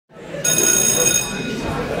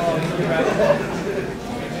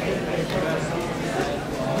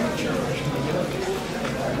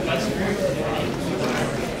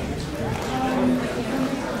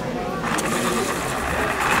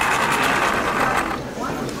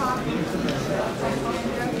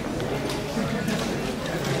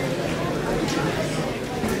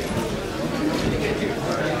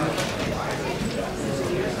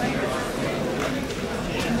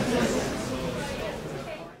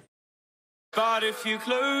But if you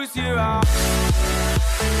close your eyes.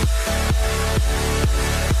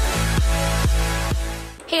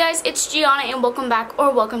 Hey guys, it's Gianna and welcome back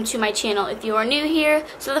or welcome to my channel if you are new here.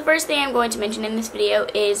 So the first thing I'm going to mention in this video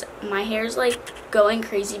is my hair is like going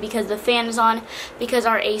crazy because the fan is on because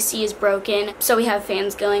our AC is broken. So we have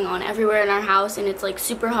fans going on everywhere in our house and it's like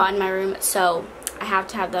super hot in my room. So I have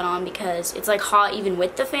to have that on because it's like hot even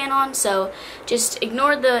with the fan on, so just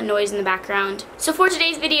ignore the noise in the background. So for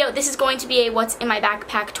today's video, this is going to be a What's in My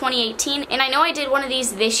Backpack 2018, and I know I did one of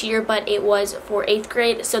these this year, but it was for 8th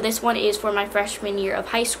grade, so this one is for my freshman year of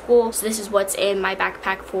high school. So this is what's in my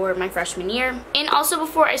backpack for my freshman year. And also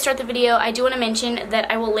before I start the video, I do want to mention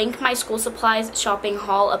that I will link my school supplies shopping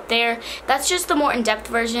haul up there. That's just the more in-depth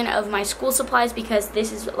version of my school supplies because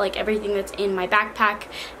this is like everything that's in my backpack,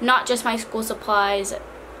 not just my school supplies.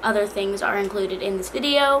 Other things are included in this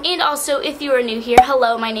video. And also, if you are new here,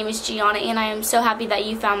 hello, my name is Gianna and I am so happy that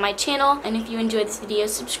you found my channel. And if you enjoyed this video,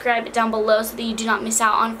 subscribe down below so that you do not miss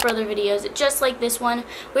out on further videos just like this one.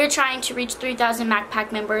 We're trying to reach 3,000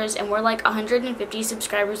 MacPack members and we're like 150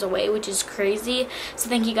 subscribers away, which is crazy. So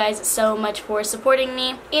thank you guys so much for supporting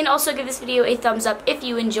me. And also give this video a thumbs up if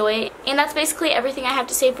you enjoy it. And that's basically everything I have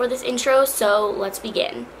to say for this intro, so let's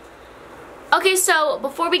begin. Okay, so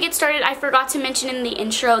before we get started, I forgot to mention in the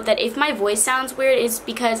intro that if my voice sounds weird, it's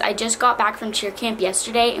because I just got back from cheer camp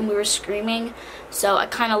yesterday and we were screaming, so I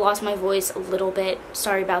kind of lost my voice a little bit.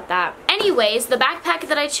 Sorry about that. Anyways, the backpack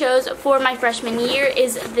that I chose for my freshman year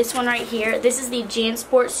is this one right here. This is the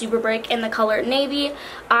JanSport Super Break in the color navy.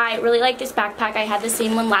 I really like this backpack. I had the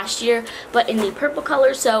same one last year, but in the purple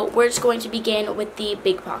color, so we're just going to begin with the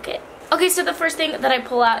big pocket. Okay, so the first thing that I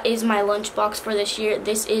pull out is my lunchbox for this year.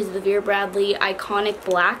 This is the Vera Bradley Iconic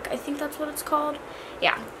Black. I think that's what it's called.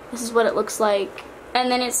 Yeah, this is what it looks like.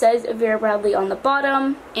 And then it says Vera Bradley on the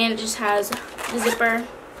bottom, and it just has the zipper,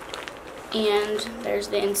 and there's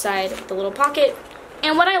the inside of the little pocket.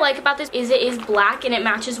 And what I like about this is it is black, and it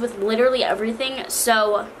matches with literally everything,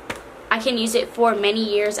 so I can use it for many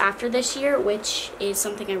years after this year, which is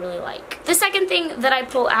something I really like. The second thing that I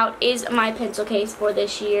pull out is my pencil case for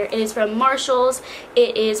this year. It is from Marshall's.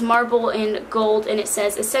 It is marble and gold, and it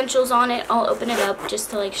says Essentials on it. I'll open it up just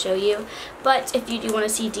to like show you. But if you do want to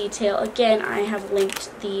see detail, again, I have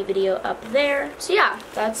linked the video up there. So yeah,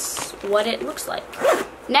 that's what it looks like.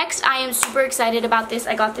 Next, I am super excited about this.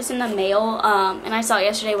 I got this in the mail, and I saw it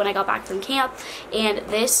yesterday when I got back from camp, and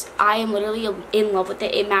this, I am literally in love with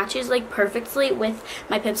it. It matches like perfectly with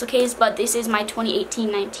my pencil case, but this is my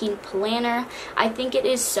 2018-19 planner. I think it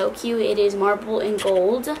is so cute. It is marble and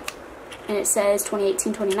gold, and it says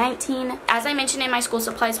 2018-2019. As I mentioned in my school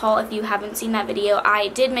supplies haul, if you haven't seen that video, I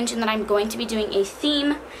did mention that I'm going to be doing a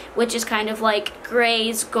theme, which is kind of like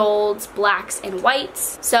grays, golds, blacks, and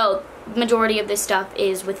whites. So majority of this stuff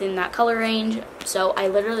is within that color range, so I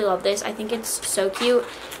literally love this. I think it's so cute,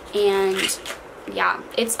 and yeah,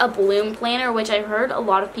 it's a Bloom planner, which I've heard a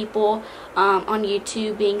lot of people on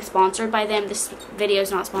YouTube being sponsored by them. This video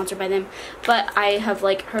is not sponsored by them, but I have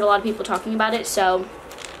like heard a lot of people talking about it, so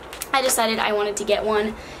I decided I wanted to get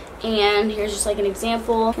one. And here's just like an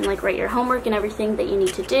example, and like write your homework and everything that you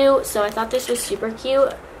need to do. So I thought this was super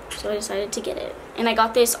cute, so I decided to get it. And I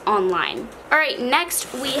got this online. Alright,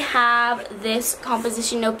 next we have this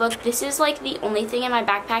composition notebook. This is like the only thing in my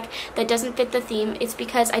backpack that doesn't fit the theme. It's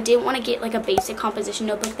because I didn't want to get like a basic composition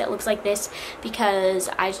notebook that looks like this because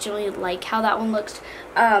I just really like how that one looks.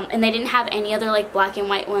 And they didn't have any other like black and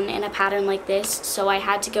white one in a pattern like this, so I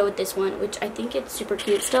had to go with this one, which I think it's super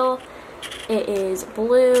cute still. It is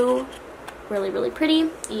blue, really, really pretty,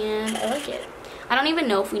 and I like it. I don't even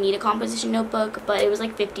know if we need a composition notebook, but it was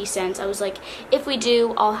like 50 cents. I was like, if we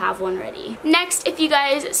do, I'll have one ready. Next, if you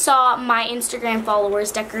guys saw my Instagram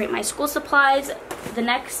followers decorate my school supplies, the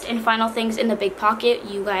next and final things in the big pocket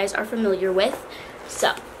you guys are familiar with.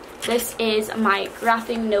 So, this is my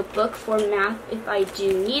graphing notebook for math if I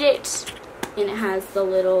do need it. And it has the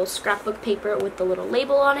little scrapbook paper with the little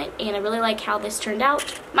label on it, and I really like how this turned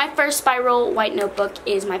out. My first spiral white notebook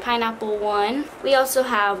is my pineapple one. We also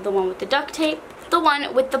have the one with the duct tape, the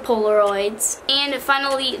one with the Polaroids, and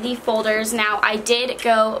finally the folders. Now I did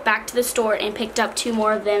go back to the store and picked up 2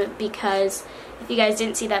 more of them because if you guys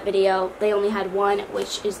didn't see that video, they only had one,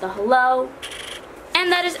 which is the hello.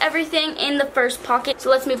 And that is everything in the first pocket. So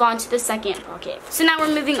let's move on to the second pocket. So now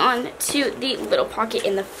we're moving on to the little pocket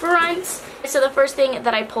in the front. So the first thing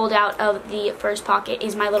that I pulled out of the first pocket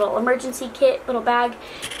is my little emergency kit, little bag.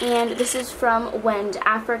 And this is from Wend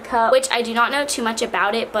Africa, which I do not know too much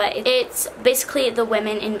about it, but it's basically the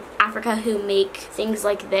women in Africa who make things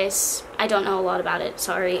like this. I don't know a lot about it,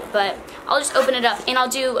 sorry. But I'll just open it up and I'll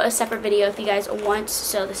do a separate video if you guys want.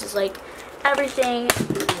 So this is like everything,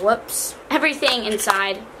 everything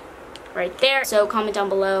inside right there. So comment down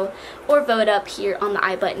below or vote up here on the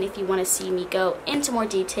I button if you want to see me go into more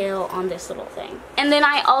detail on this little thing. And then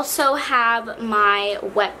I also have my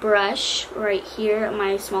wet brush right here,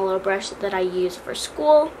 my small little brush that I use for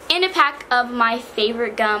school, and a pack of my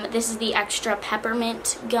favorite gum. This is the extra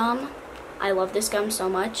peppermint gum. I love this gum so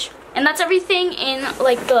much. And that's everything in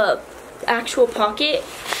like the actual pocket,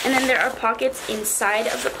 and then there are pockets inside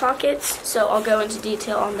of the pockets, so I'll go into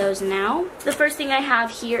detail on those now. The first thing I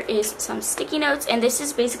have here is some sticky notes, and this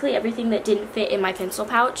is basically everything that didn't fit in my pencil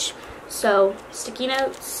pouch. So sticky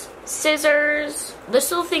notes, scissors.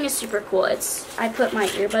 This little thing is super cool. I put my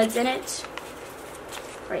earbuds in it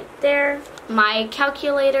right there. My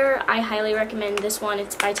calculator, I highly recommend this one.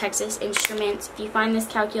 It's by Texas Instruments. If you find this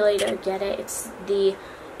calculator, get it. It's the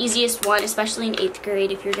easiest one, especially in 8th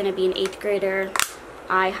grade. If you're going to be an 8th grader,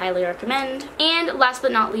 I highly recommend. And last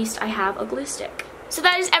but not least, I have a glue stick. So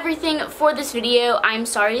that is everything for this video. I'm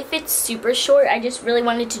sorry if it's super short. I just really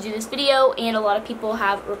wanted to do this video, and a lot of people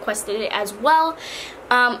have requested it as well.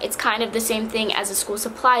 It's kind of the same thing as a school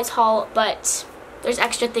supplies haul, but there's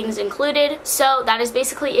extra things included. So that is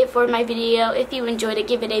basically it for my video. If you enjoyed it,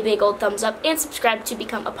 give it a big old thumbs up and subscribe to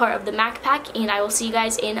become a part of the Mac Pack, and I will see you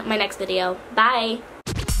guys in my next video. Bye!